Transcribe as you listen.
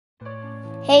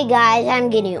Hey guys, I'm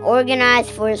getting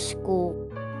organized for school.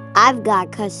 I've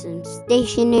got custom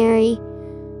stationery,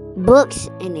 books,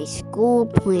 and a school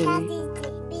planner.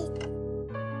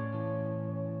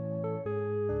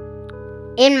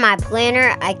 In my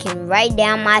planner, I can write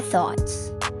down my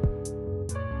thoughts.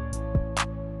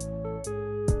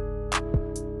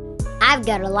 I've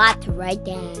got a lot to write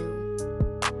down.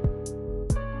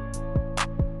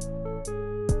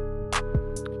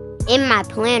 In my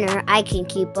planner, I can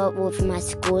keep up with my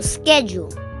school schedule.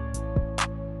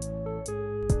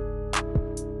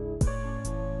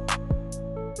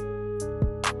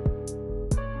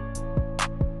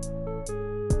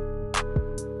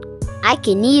 I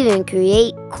can even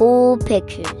create cool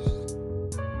pictures.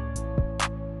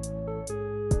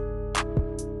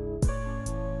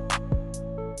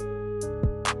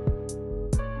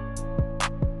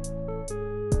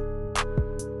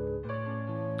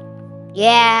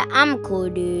 Yeah, I'm a cool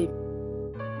dude.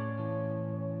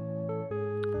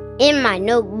 In my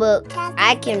notebook,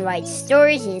 I can write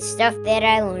stories and stuff that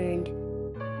I learned.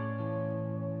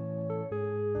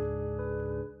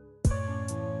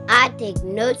 I take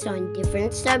notes on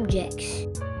different subjects.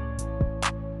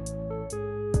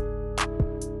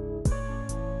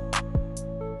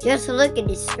 Just look at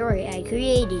this story I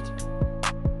created.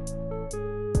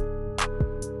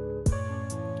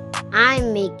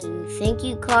 I'm making thank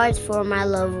you cards for my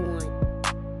loved one.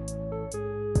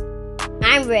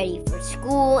 I'm ready for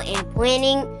school and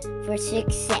planning for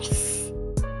success.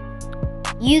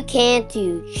 You can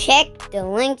too. Check the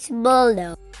links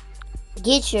below.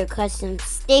 Get your custom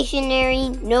stationery,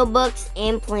 notebooks,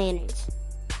 and planners.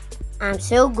 I'm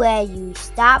so glad you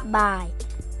stopped by.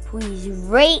 Please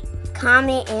rate,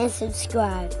 comment, and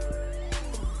subscribe.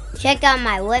 Check out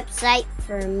my website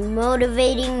for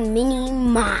motivating mini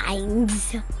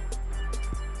minds.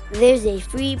 There's a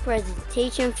free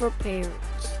presentation for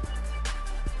parents.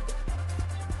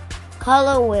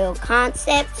 Color wheel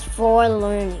concepts for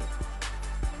learning.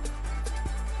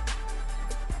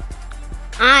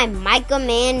 I'm Micah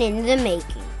Man in the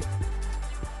making.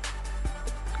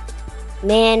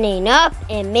 Manning up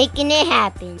and making it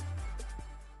happen.